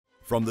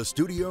From the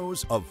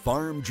studios of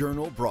Farm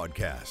Journal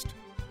Broadcast,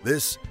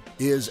 this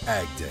is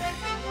Ag Day.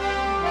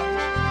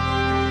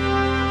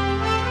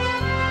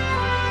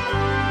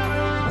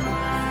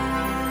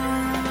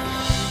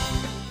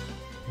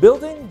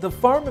 Building the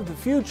farm of the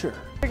future.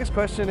 The biggest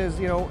question is,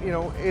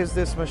 is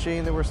this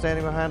machine that we're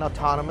standing behind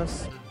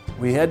autonomous?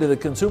 We head to the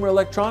Consumer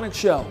Electronics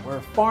Show, where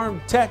farm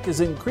tech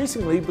is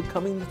increasingly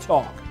becoming the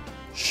talk.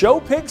 Show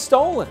pig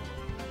stolen.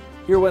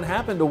 Hear what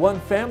happened to one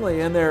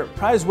family and their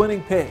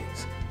prize-winning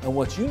pigs, and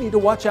what you need to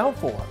watch out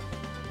for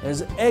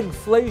as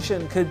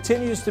eggflation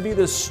continues to be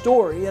the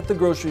story at the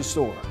grocery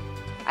store.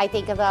 I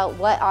think about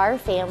what our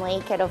family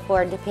could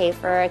afford to pay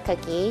for a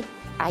cookie.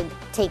 I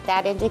take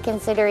that into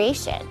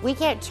consideration. We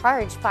can't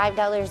charge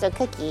 $5 a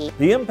cookie.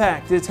 The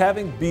impact it's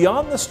having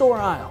beyond the store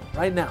aisle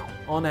right now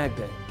on Ag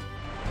Day.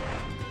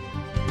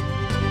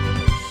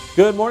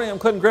 Good morning, I'm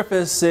Clinton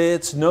Griffiths.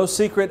 It's no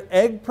secret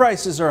egg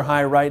prices are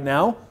high right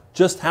now.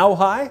 Just how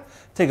high?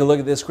 Take a look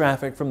at this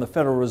graphic from the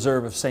Federal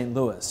Reserve of St.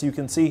 Louis. You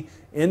can see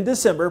in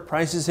December,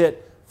 prices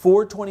hit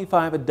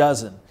 $4.25 a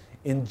dozen.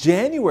 In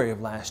January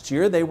of last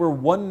year, they were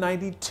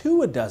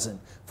 $1.92 a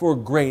dozen for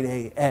grade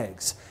A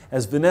eggs.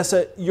 As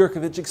Vanessa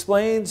Yurkovich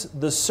explains,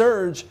 the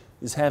surge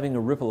is having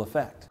a ripple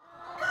effect.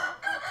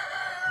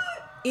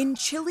 In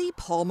chilly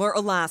Palmer,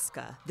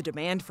 Alaska, the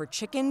demand for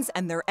chickens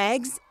and their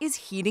eggs is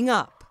heating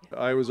up.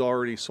 I was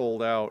already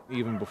sold out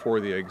even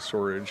before the egg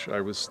shortage. I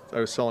was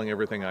selling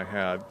everything I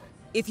had.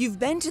 If you've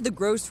been to the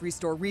grocery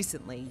store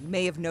recently, you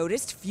may have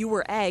noticed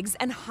fewer eggs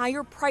and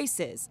higher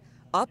prices.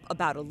 Up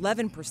about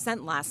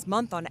 11% last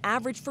month on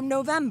average from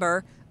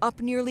November, up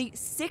nearly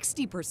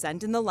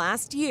 60% in the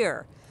last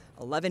year.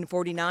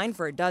 $11.49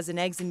 for a dozen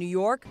eggs in New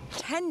York,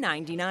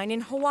 $10.99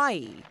 in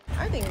Hawaii.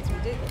 I think it's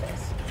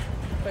ridiculous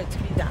for it to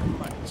be that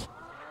much.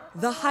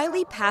 The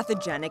highly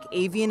pathogenic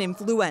avian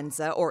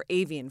influenza, or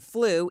avian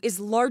flu, is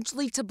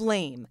largely to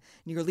blame.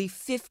 Nearly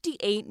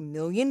 58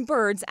 million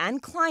birds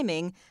and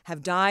climbing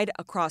have died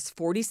across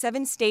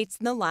 47 states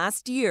in the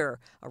last year,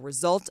 a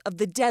result of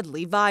the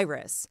deadly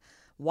virus.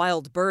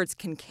 Wild birds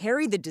can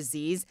carry the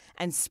disease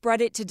and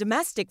spread it to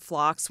domestic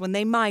flocks when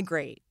they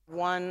migrate.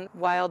 One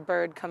wild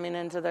bird coming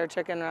into their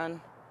chicken run,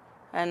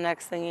 and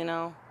next thing you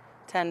know,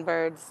 10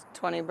 birds,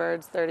 20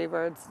 birds, 30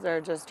 birds,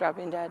 they're just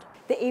dropping dead.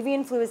 The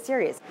avian flu is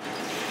serious.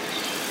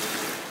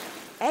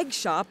 Egg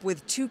Shop,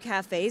 with 2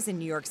 cafes in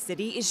New York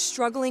City, is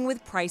struggling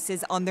with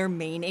prices on their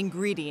main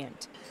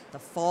ingredient. The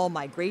fall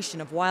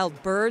migration of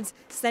wild birds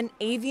sent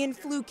avian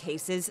flu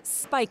cases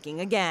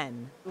spiking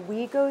again.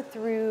 We go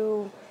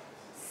through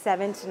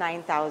 7,000 to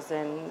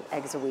 9,000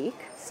 eggs a week,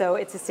 so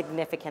it's a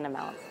significant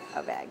amount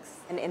of eggs.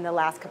 And in the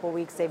last couple of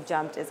weeks, they've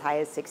jumped as high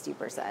as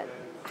 60%.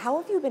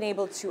 How have you been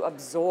able to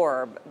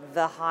absorb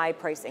the high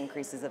price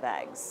increases of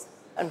eggs?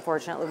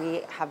 Unfortunately,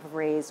 we have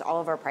raised all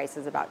of our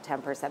prices about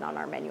 10% on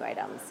our menu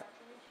items.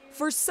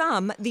 For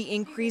some, the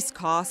increased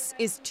cost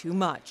is too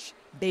much.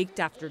 Baked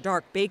After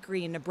Dark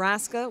Bakery in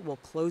Nebraska will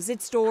close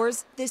its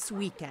doors this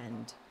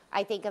weekend.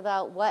 I think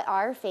about what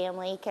our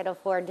family could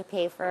afford to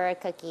pay for a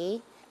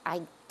cookie.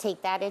 I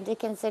take that into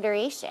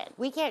consideration.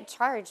 We can't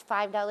charge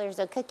 $5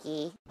 a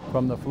cookie.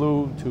 From the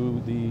flu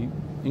to the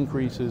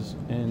increases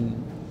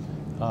in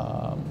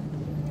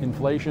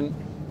inflation,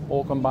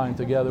 all combined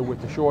together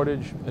with the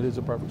shortage, it is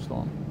a perfect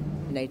storm.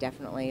 And I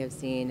definitely have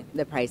seen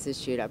the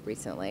prices shoot up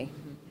recently.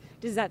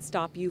 Does that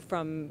stop you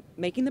from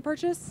making the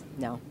purchase?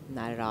 No,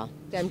 not at all.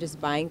 I'm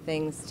just buying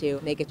things to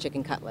make a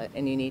chicken cutlet,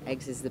 and you need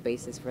eggs as the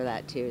basis for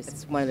that too.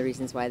 It's one of the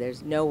reasons why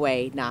there's no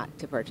way not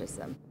to purchase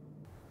them.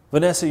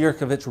 Vanessa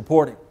Yurkovich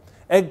reporting.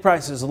 Egg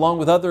prices, along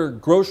with other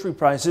grocery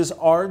prices,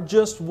 are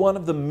just one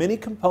of the many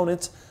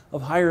components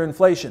of higher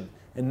inflation.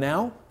 And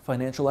now,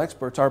 financial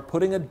experts are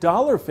putting a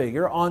dollar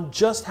figure on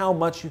just how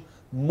much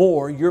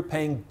more you're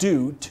paying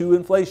due to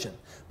inflation.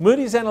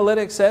 Moody's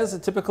Analytics says a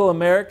typical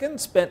American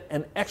spent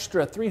an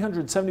extra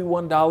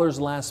 $371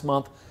 last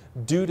month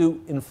due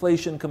to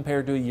inflation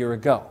compared to a year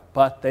ago.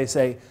 But they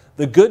say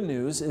the good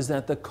news is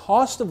that the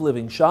cost of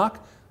living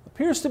shock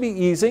appears to be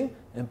easing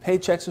and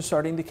paychecks are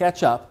starting to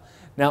catch up.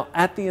 Now,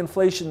 at the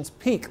inflation's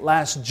peak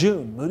last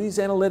June, Moody's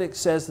Analytics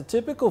says the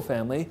typical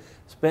family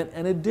spent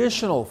an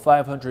additional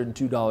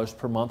 $502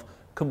 per month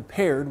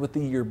compared with the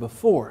year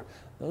before.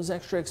 Those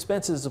extra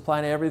expenses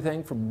apply to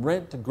everything from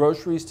rent to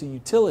groceries to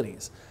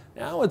utilities.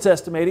 Now it's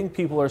estimating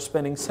people are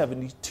spending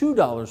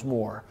 $72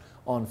 more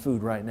on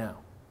food right now.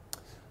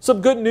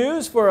 Some good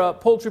news for a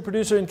poultry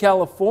producer in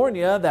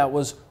California that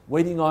was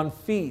waiting on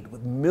feed,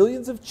 with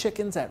millions of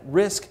chickens at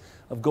risk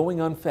of going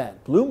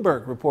unfed.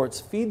 Bloomberg reports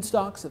feed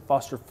stocks at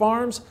Foster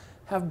Farms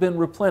have been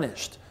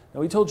replenished. Now,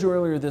 we told you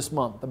earlier this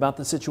month about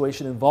the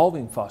situation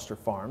involving Foster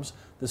Farms,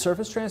 the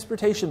Surface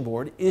Transportation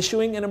Board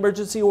issuing an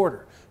emergency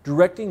order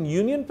directing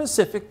Union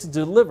Pacific to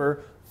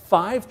deliver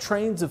 5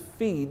 trains of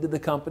feed to the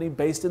company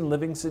based in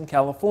Livingston,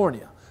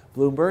 California.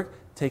 Bloomberg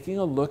taking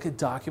a look at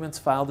documents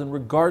filed in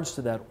regards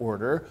to that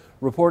order,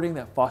 reporting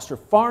that Foster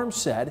Farms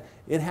said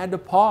it had to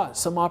pause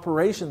some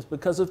operations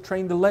because of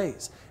train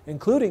delays,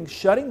 including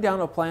shutting down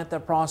a plant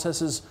that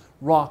processes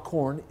raw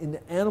corn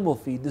into animal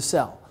feed to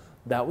sell.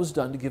 That was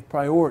done to give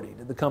priority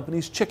to the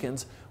company's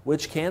chickens,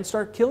 which can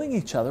start killing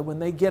each other when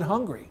they get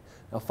hungry.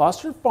 Now,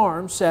 Foster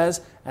Farms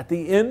says at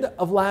the end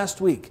of last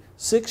week,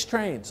 6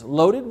 trains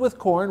loaded with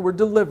corn were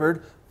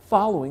delivered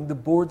following the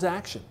board's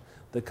action.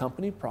 The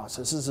company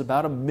processes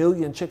about 1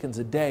 million chickens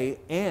a day,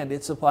 and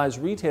it supplies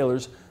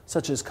retailers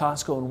such as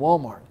Costco and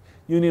Walmart.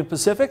 Union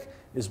Pacific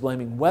is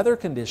blaming weather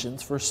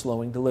conditions for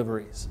slowing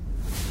deliveries.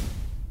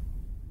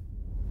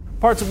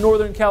 Parts of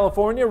Northern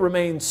California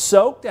remain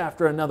soaked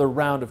after another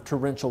round of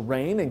torrential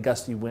rain and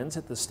gusty winds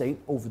hit the state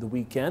over the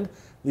weekend,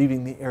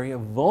 leaving the area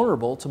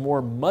vulnerable to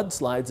more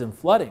mudslides and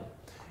flooding.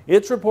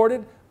 It's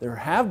reported there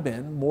have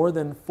been more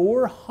than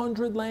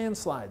 400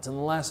 landslides in the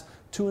last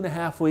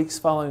 2.5 weeks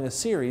following a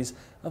series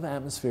of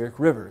atmospheric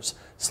rivers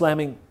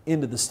slamming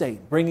into the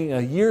state, bringing a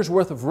year's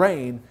worth of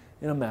rain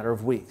in a matter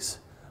of weeks.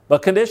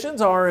 But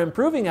conditions are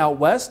improving out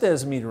west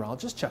as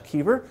meteorologist Chuck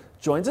Heaver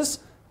joins us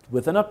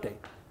with an update.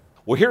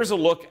 Well, here's a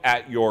look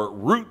at your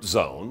root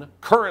zone.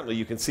 Currently,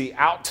 you can see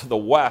out to the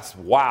west,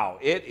 wow,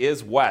 it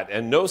is wet.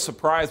 And no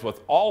surprise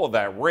with all of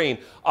that rain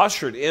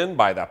ushered in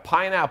by the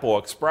Pineapple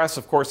Express.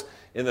 Of course,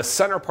 in the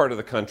center part of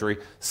the country,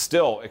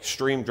 still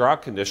extreme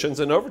drought conditions.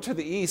 And over to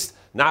the east,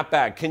 not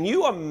bad. Can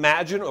you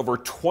imagine over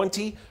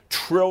 20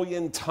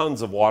 trillion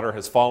tons of water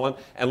has fallen?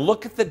 And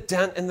look at the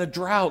dent in the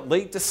drought.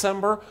 Late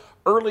December,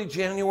 early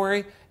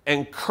January,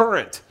 and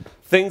current.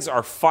 Things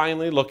are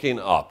finally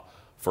looking up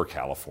for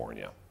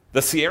California.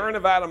 The Sierra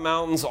Nevada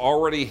mountains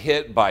already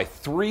hit by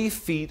 3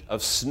 feet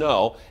of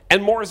snow,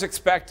 and more is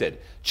expected.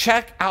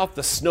 Check out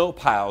the snow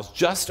piles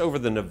just over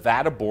the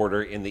Nevada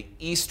border in the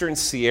eastern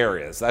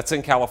Sierras. That's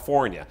in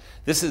California.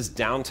 This is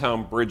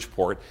downtown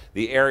Bridgeport,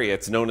 the area.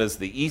 It's known as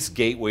the East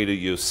Gateway to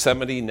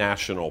Yosemite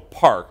National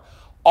Park.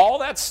 All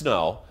that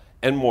snow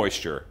and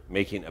moisture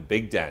making a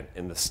big dent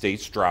in the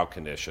state's drought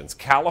conditions.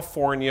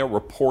 California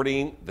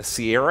reporting the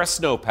Sierra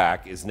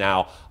snowpack is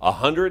now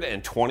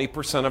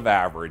 120% of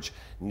average,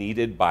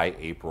 needed by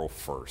April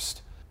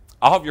 1st.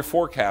 I'll have your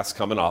forecast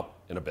coming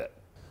up in a bit.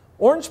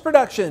 Orange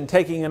production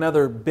taking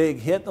another big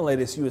hit in the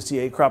latest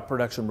USDA crop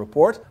production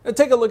report. Now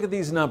take a look at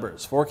these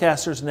numbers.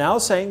 Forecasters now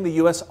saying the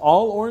U.S.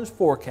 all-orange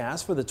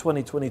forecast for the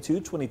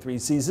 2022-23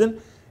 season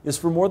is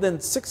for more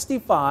than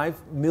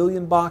 65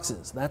 million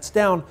boxes. That's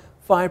down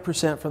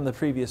 5% from the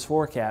previous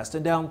forecast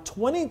and down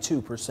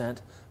 22%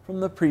 from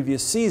the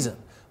previous season.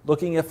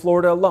 Looking at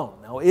Florida alone,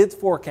 now it's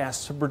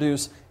forecast to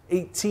produce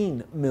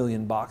 18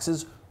 million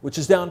boxes, which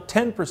is down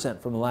 10%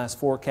 from the last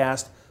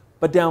forecast,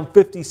 but down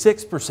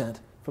 56%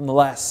 from the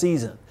last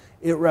season.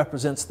 It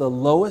represents the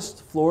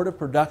lowest Florida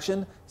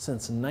production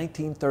since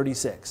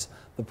 1936.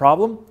 The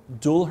problem?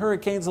 Dual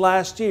hurricanes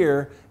last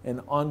year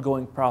and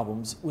ongoing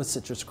problems with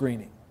citrus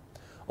greening.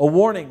 A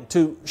warning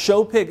to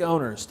show pig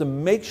owners to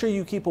make sure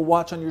you keep a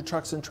watch on your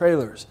trucks and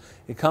trailers.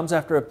 It comes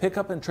after a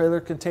pickup and trailer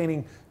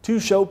containing 2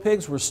 show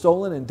pigs were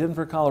stolen in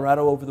Denver,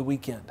 Colorado over the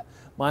weekend.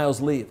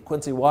 Miles Lee of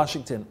Quincy,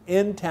 Washington,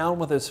 in town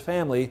with his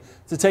family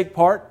to take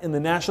part in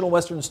the National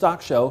Western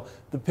Stock Show.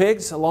 The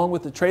pigs, along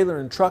with the trailer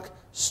and truck,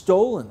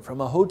 stolen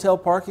from a hotel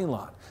parking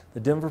lot.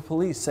 The Denver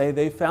police say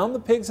they found the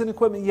pigs and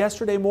equipment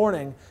yesterday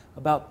morning,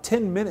 about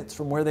 10 minutes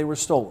from where they were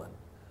stolen.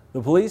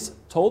 The police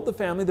told the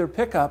family their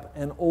pickup,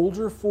 an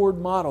older Ford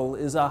model,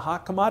 is a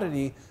hot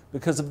commodity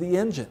because of the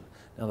engine.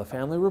 Now, the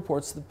family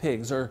reports the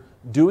pigs are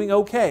doing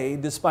okay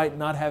despite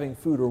not having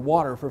food or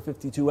water for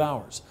 52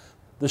 hours.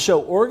 The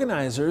show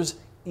organizers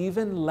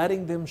even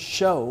letting them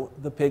show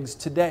the pigs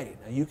today.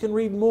 Now, you can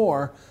read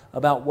more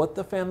about what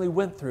the family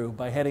went through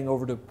by heading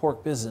over to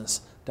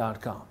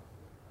porkbusiness.com.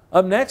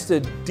 Up next, a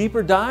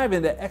deeper dive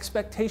into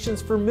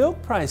expectations for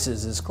milk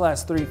prices as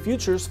Class 3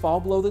 futures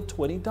fall below the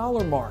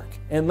 $20 mark.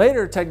 And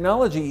later,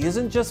 technology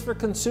isn't just for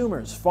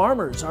consumers.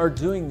 Farmers are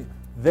doing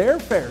their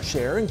fair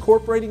share,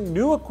 incorporating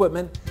new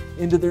equipment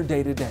into their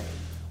day-to-day.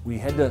 We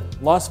head to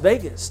Las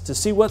Vegas to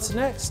see what's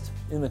next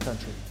in the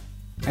country.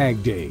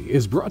 Ag Day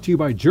is brought to you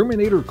by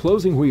Germinator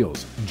Closing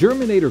Wheels.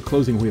 Germinator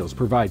Closing Wheels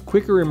provide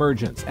quicker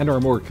emergence and are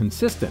more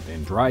consistent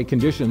in dry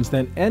conditions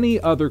than any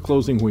other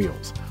closing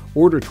wheels.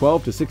 Order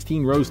 12 to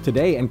 16 rows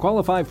today and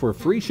qualify for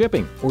free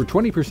shipping or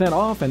 20%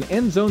 off an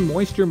End Zone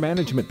Moisture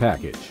Management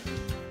Package.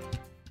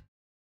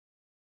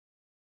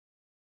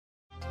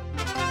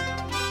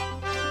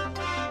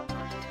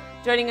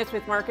 Joining us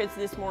with markets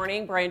this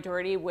morning, Brian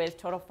Doherty with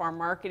Total Farm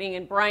Marketing.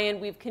 And Brian,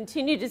 we've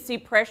continued to see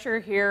pressure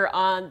here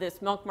on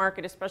this milk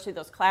market, especially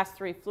those Class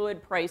 3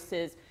 fluid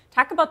prices.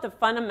 Talk about the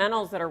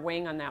fundamentals that are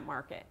weighing on that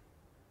market.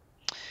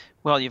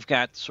 Well, you've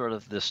got sort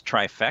of this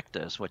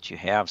trifecta is what you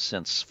have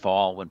since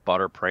fall when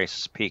butter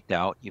prices peaked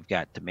out. You've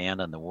got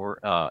demand on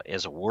the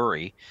as a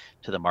worry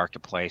to the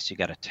marketplace. You've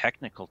got a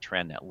technical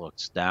trend that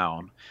looks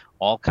down.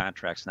 All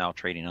contracts now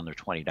trading under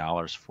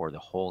 $20 for the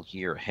whole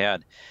year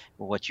ahead.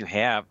 But what you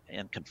have,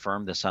 and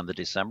confirmed this on the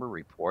December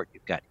report,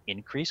 you've got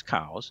increased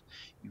cows,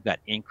 you've got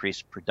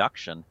increased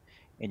production,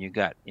 and you've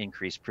got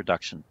increased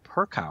production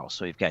per cow.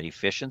 So you've got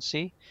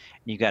efficiency,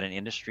 and you've got an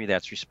industry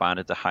that's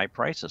responded to high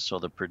prices. So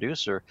the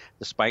producer,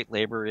 despite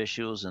labor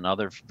issues and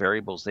other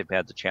variables they've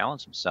had to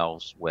challenge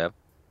themselves with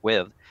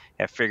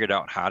have figured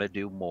out how to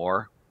do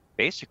more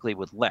basically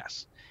with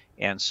less.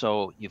 And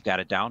so you've got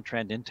a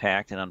downtrend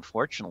intact, and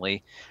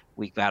unfortunately,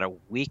 we've got a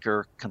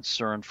weaker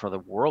concern for the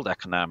world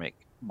economic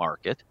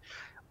market.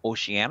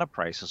 Oceania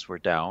prices were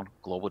down.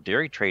 Global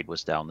dairy trade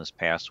was down this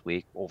past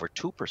week over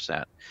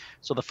 2%.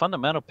 So the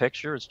fundamental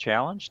picture is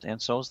challenged,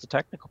 and so is the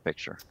technical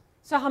picture.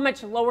 So how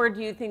much lower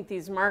do you think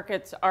these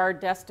markets are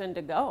destined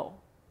to go?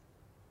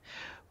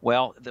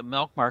 Well, the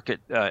milk market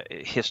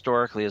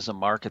historically is a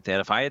market that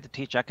if I had to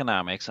teach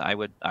economics, I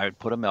would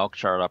put a milk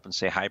chart up and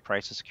say high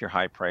prices cure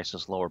high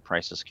prices, lower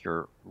prices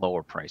cure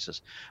lower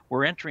prices.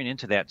 We're entering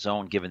into that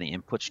zone given the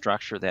input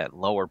structure that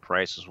lower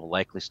prices will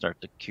likely start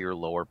to cure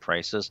lower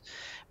prices.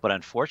 But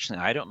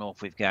unfortunately, I don't know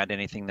if we've got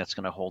anything that's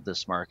going to hold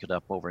this market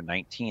up over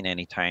 19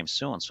 anytime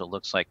soon. So it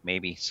looks like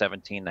maybe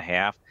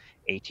 17.5.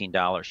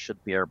 $18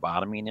 should be our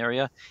bottoming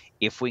area.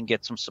 If we can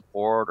get some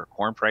support or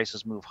corn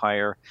prices move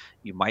higher,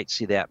 you might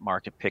see that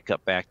market pick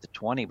up back to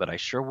 20, but I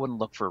sure wouldn't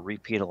look for a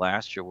repeat of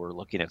last year. We're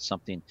looking at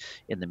something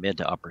in the mid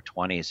to upper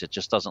 20s. It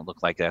just doesn't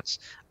look like that's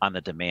on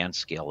the demand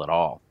scale at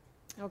all.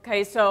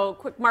 Okay, so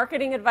quick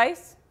marketing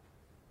advice?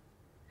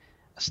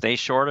 Stay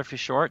short if you're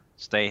short,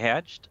 stay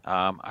hedged.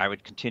 I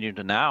would continue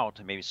to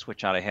maybe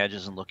switch out of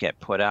hedges and look at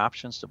put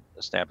options to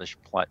establish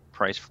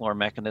price floor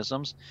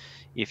mechanisms.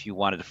 If you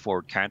wanted to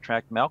forward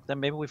contract milk, then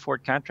maybe we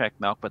forward contract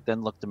milk, but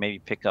then look to maybe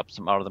pick up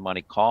some out of the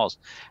money calls.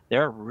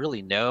 There are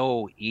really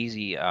no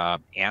easy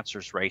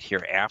answers right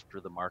here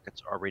after the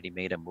market's already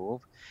made a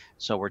move.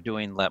 So we're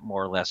doing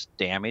more or less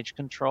damage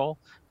control,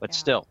 but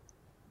still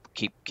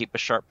keep a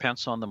sharp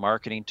pencil on the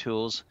marketing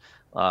tools.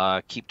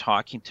 Keep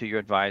talking to your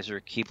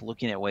advisor. Keep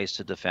looking at ways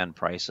to defend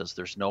prices.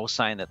 There's no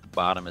sign that the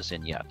bottom is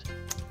in yet.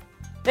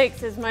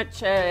 Thanks as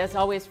much as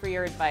always for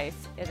your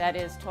advice. That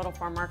is Total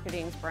Farm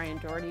Marketing's Brian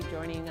Doherty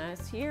joining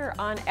us here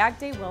on Ag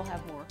Day. We'll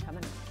have more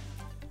coming up.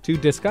 To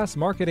discuss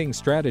marketing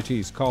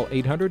strategies, call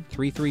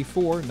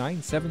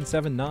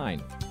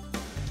 800-334-9779.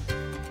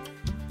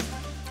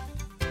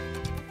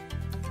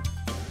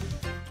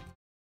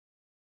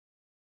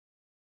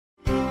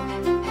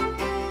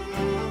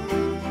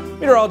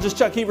 Meteorologist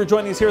Chuck Heaver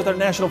joining us here with our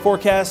national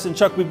forecast. And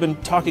Chuck, we've been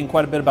talking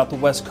quite a bit about the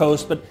West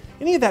Coast, but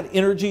any of that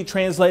energy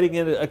translating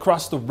it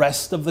across the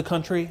rest of the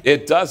country?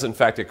 It does. In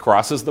fact, it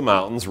crosses the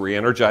mountains,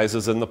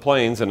 re-energizes in the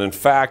plains, and in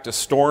fact, a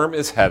storm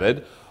is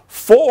headed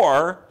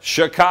for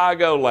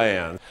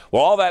Chicagoland.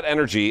 Well, all that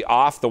energy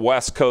off the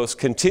West Coast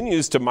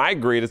continues to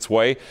migrate its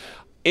way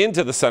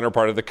into the center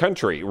part of the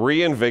country,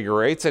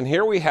 reinvigorates, and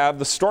here we have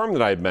the storm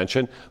that I had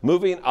mentioned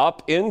moving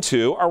up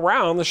into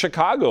around the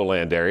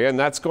Chicagoland area, and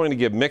that's going to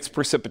give mixed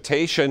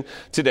precipitation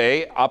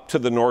today up to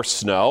the north,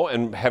 snow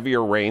and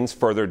heavier rains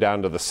further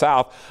down to the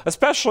south,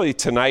 especially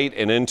tonight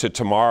and into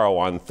tomorrow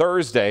on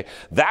Thursday.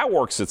 That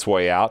works its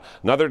way out.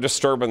 Another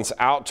disturbance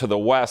out to the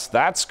west,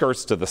 that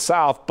skirts to the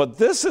south, but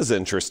this is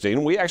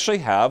interesting. We actually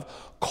have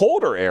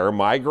colder air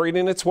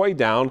migrating its way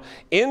down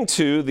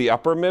into the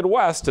upper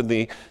Midwest in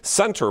the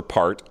center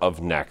part of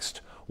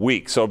next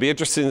week. So it'll be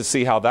interesting to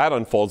see how that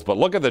unfolds. But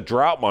look at the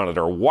drought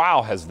monitor.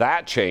 Wow, has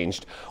that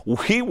changed?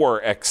 We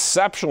were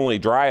exceptionally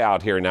dry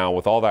out here now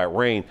with all that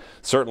rain.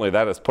 Certainly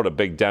that has put a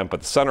big dent, but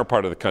the center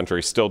part of the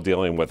country is still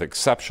dealing with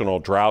exceptional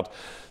drought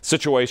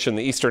situation.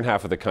 The eastern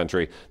half of the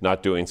country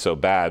not doing so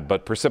bad,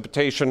 but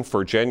precipitation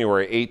for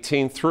January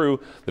 18th through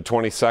the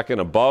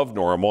 22nd above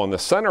normal in the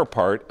center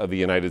part of the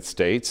United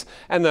States,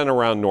 and then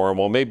around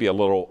normal, maybe a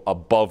little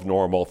above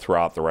normal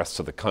throughout the rest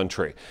of the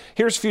country.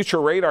 Here's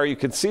future radar. You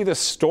can see this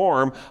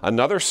storm,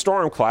 another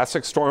storm,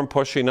 classic storm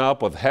pushing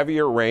up with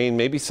heavier rain,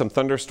 maybe some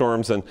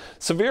thunderstorms and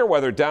severe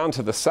weather down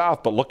to the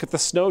south, but look at the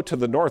snow to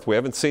the north. We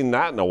haven't seen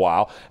that in a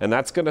while, and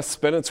that's going to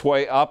spin its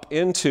way up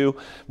into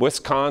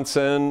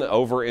Wisconsin,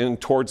 over in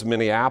towards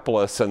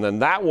Minneapolis, and then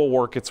that will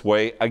work its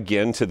way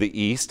again to the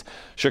east.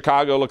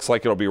 Chicago looks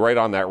like it'll be right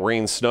on that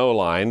rain-snow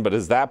line, but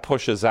as that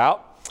pushes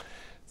out,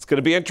 it's going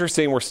to be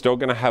interesting. We're still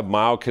going to have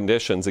mild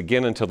conditions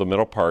again until the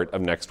middle part of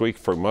next week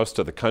for most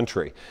of the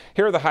country.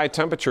 Here are the high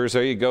temperatures.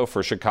 There you go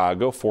for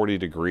Chicago, 40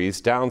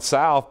 degrees. Down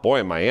south,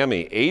 boy,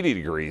 Miami, 80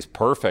 degrees,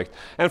 perfect.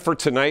 And for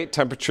tonight,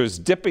 temperatures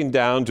dipping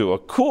down to a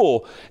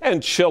cool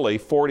and chilly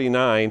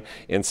 49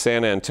 in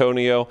San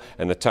Antonio.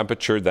 And the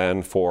temperature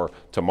then for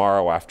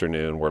tomorrow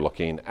afternoon, we're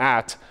looking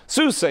at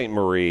Sault Ste.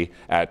 Marie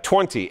at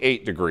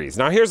 28 degrees.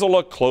 Now here's a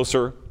look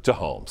closer to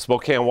home.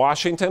 Spokane,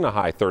 Washington, a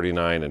high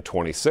 39 and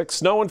 26.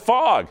 Snow and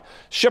fog.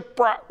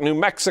 Shiprock, New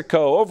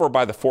Mexico, over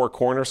by the Four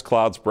Corners.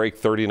 Clouds break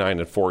 39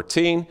 and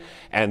 14.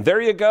 And there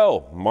you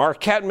go.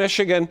 Marquette,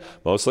 Michigan,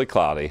 mostly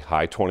cloudy.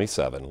 High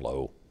 27,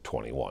 low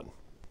 21.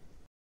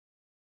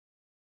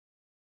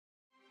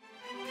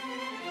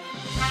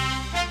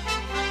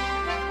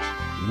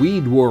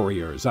 Weed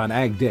Warriors on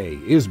Ag Day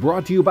is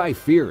brought to you by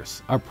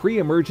Fierce, a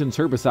pre-emergence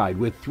herbicide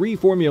with 3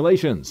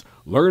 formulations.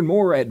 Learn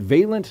more at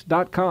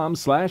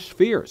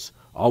valent.com/fierce.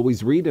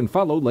 Always read and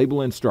follow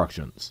label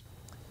instructions.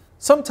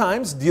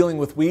 Sometimes dealing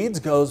with weeds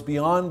goes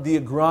beyond the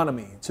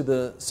agronomy to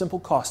the simple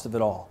cost of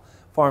it all.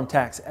 Farm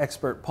tax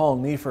expert Paul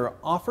Neiffer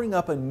offering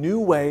up a new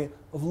way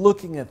of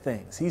looking at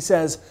things. He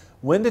says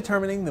when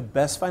determining the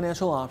best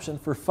financial option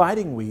for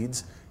fighting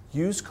weeds,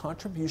 use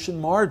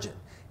contribution margin.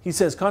 He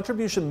says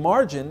contribution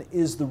margin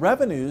is the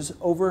revenues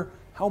over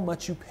how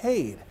much you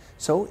paid.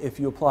 So if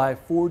you apply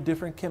 4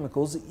 different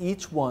chemicals,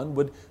 each one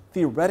would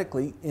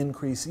theoretically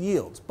increase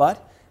yields.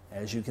 But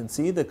as you can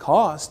see, the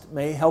cost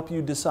may help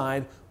you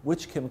decide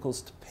which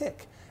chemicals to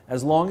pick.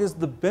 As long as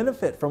the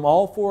benefit from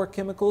all 4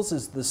 chemicals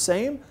is the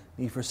same,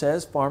 Nefer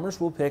says farmers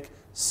will pick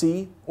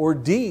C or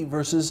D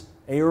versus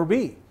A or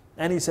B.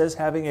 And he says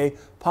having a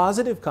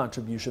positive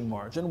contribution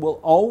margin will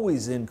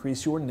always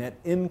increase your net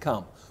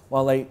income,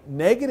 while a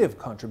negative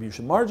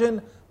contribution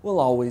margin will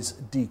always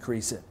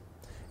decrease it.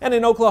 And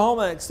in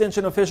Oklahoma,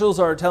 extension officials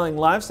are telling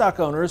livestock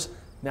owners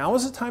now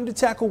is the time to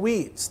tackle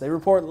weeds. They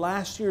report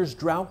last year's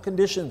drought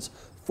conditions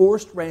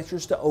forced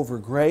ranchers to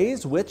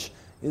overgraze, which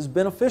is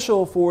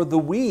beneficial for the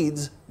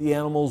weeds the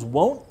animals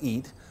won't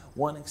eat.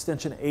 One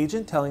extension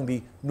agent telling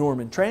the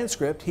Norman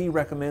Transcript he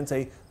recommends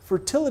a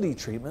fertility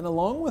treatment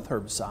along with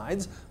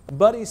herbicides,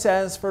 but he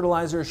says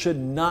fertilizer should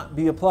not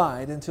be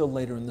applied until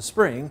later in the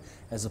spring,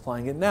 as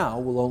applying it now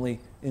will only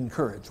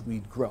encourage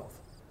weed growth.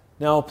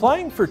 Now,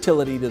 applying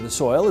fertility to the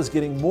soil is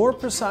getting more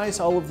precise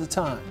all of the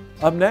time.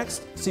 Up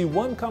next, see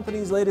one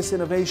company's latest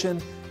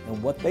innovation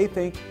and what they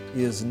think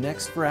is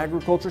next for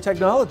agriculture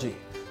technology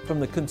from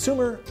the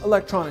Consumer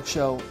Electronics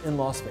Show in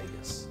Las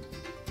Vegas.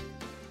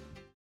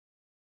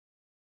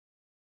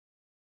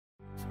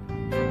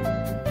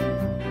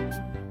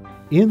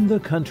 In the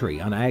Country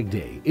on Ag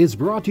Day is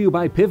brought to you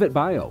by Pivot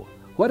Bio.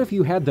 What if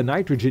you had the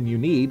nitrogen you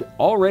need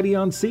already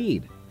on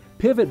seed?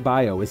 Pivot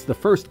Bio is the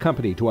first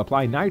company to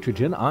apply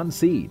nitrogen on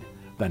seed.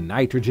 The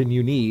nitrogen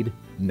you need,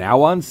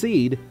 now on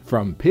seed,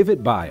 from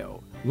Pivot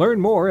Bio. Learn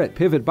more at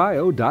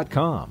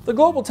pivotbio.com. The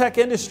global tech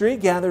industry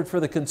gathered for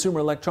the Consumer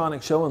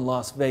Electronics Show in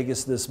Las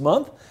Vegas this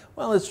month.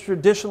 While it's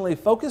traditionally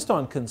focused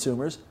on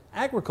consumers,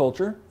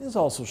 agriculture is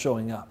also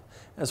showing up.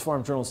 As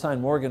Farm Journal's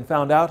Tyne Morgan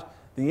found out,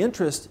 the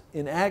interest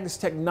in ag's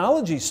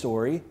technology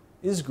story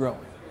is growing.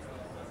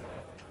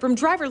 From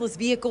driverless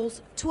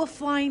vehicles to a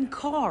flying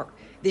car,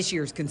 this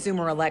year's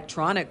Consumer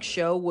Electronics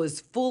Show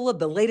was full of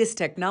the latest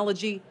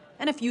technology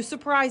and a few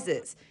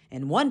surprises.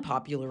 And one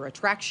popular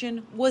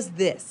attraction was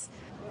this,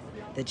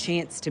 the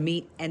chance to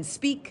meet and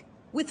speak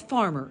with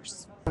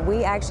farmers.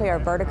 We actually are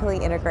a vertically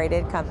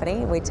integrated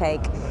company. We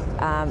take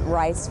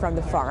rice from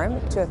the farm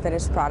to a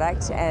finished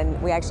product, and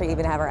we actually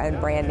even have our own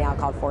brand now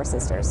called Four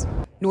Sisters.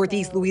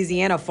 Northeast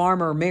Louisiana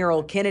farmer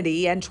Merrill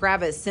Kennedy and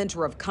Travis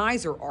Center of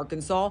Kaiser,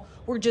 Arkansas,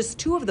 were just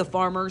 2 of the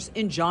farmers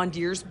in John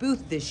Deere's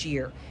booth this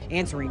year,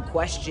 answering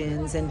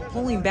questions and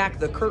pulling back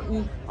the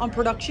curtain on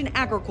production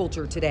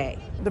agriculture today.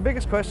 The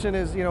biggest question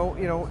is,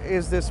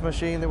 is this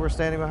machine that we're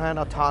standing behind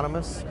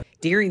autonomous?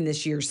 During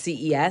this year's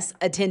CES,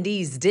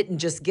 attendees didn't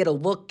just get a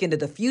look into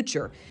the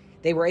future.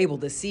 They were able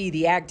to see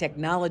the ag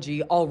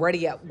technology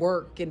already at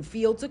work in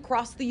fields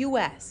across the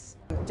U.S.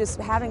 Just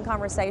having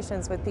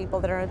conversations with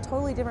people that are in a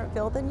totally different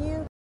field than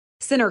you.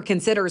 Center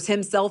considers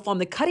himself on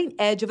the cutting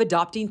edge of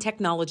adopting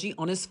technology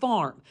on his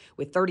farm.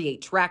 With 38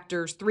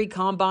 tractors, 3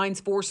 combines,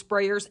 4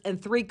 sprayers,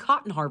 and 3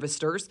 cotton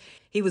harvesters,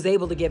 he was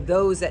able to give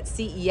those at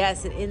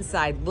CES an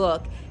inside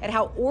look at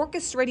how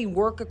orchestrating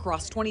work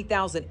across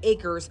 20,000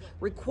 acres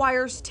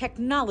requires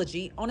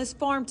technology on his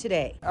farm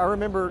today. I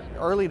remember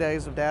early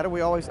days of data,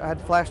 I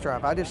had flash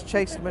drive. I just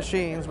chased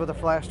machines with a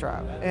flash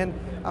drive. And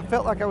I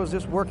felt like I was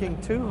just working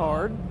too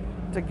hard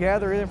to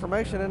gather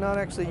information and not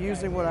actually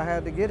using what I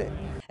had to get it.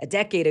 A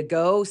decade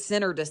ago,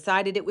 Center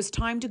decided it was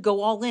time to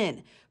go all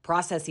in,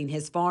 processing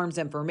his farm's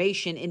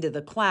information into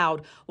the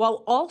cloud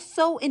while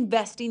also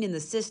investing in the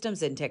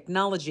systems and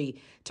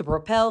technology to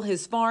propel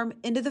his farm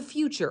into the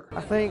future.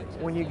 I think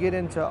when you get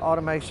into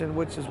automation,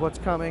 which is what's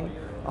coming,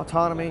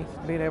 autonomy,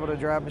 being able to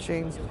drive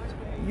machines,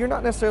 you're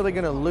not necessarily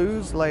going to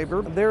lose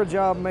labor. Their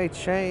job may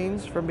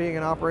change from being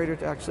an operator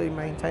to actually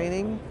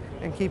maintaining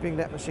and keeping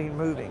that machine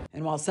moving.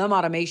 And while some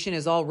automation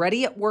is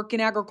already at work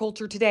in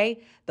agriculture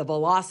today, the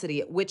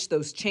velocity at which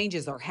those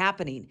changes are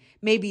happening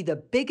may be the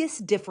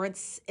biggest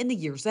difference in the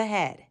years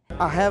ahead.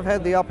 I have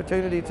had the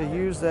opportunity to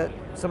use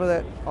some of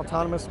that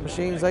autonomous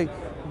machines. They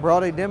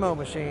brought a demo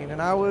machine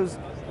and I was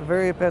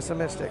very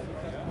pessimistic,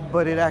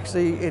 but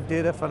it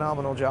did a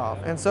phenomenal job.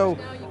 And so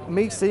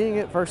me seeing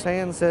it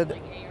firsthand said,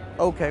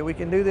 okay, we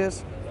can do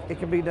this, it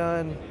can be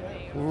done,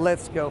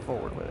 let's go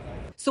forward with it.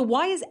 So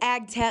why is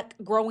ag tech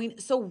growing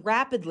so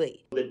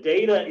rapidly? The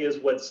data is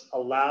what's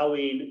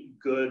allowing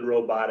good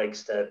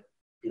robotics to,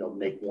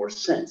 make more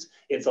sense.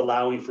 It's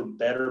allowing for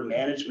better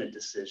management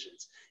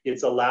decisions.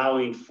 It's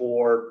allowing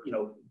for,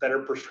 better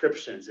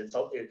prescriptions.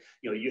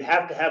 You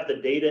have to have the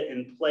data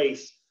in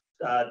place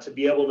to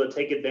be able to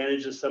take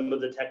advantage of some of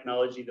the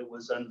technology that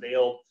was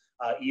unveiled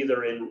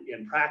either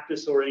in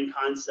practice or in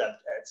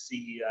concept at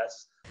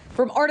CES.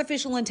 From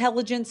artificial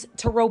intelligence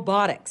to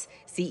robotics,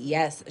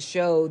 CES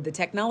showed the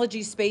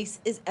technology space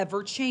is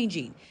ever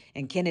changing,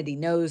 and Kennedy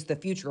knows the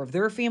future of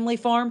their family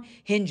farm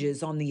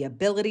hinges on the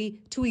ability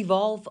to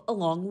evolve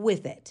along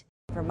with it.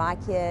 For my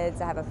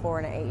kids, I have a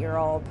 4- and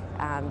 8-year-old,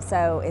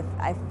 so if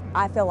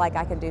I feel like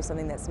I can do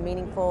something that's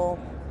meaningful,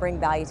 bring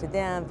value to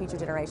them, future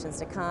generations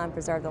to come,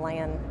 preserve the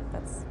land,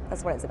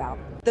 that's what it's about.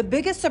 The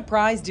biggest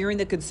surprise during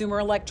the Consumer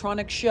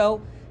Electronics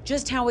Show,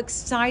 just how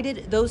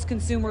excited those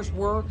consumers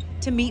were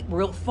to meet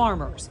real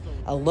farmers.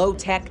 A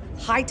low-tech,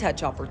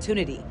 high-touch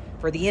opportunity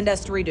for the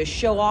industry to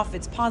show off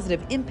its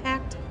positive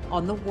impact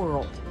on the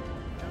world.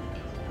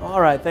 All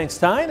right, thanks,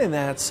 Tyne, and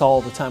that's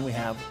all the time we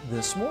have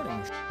this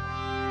morning.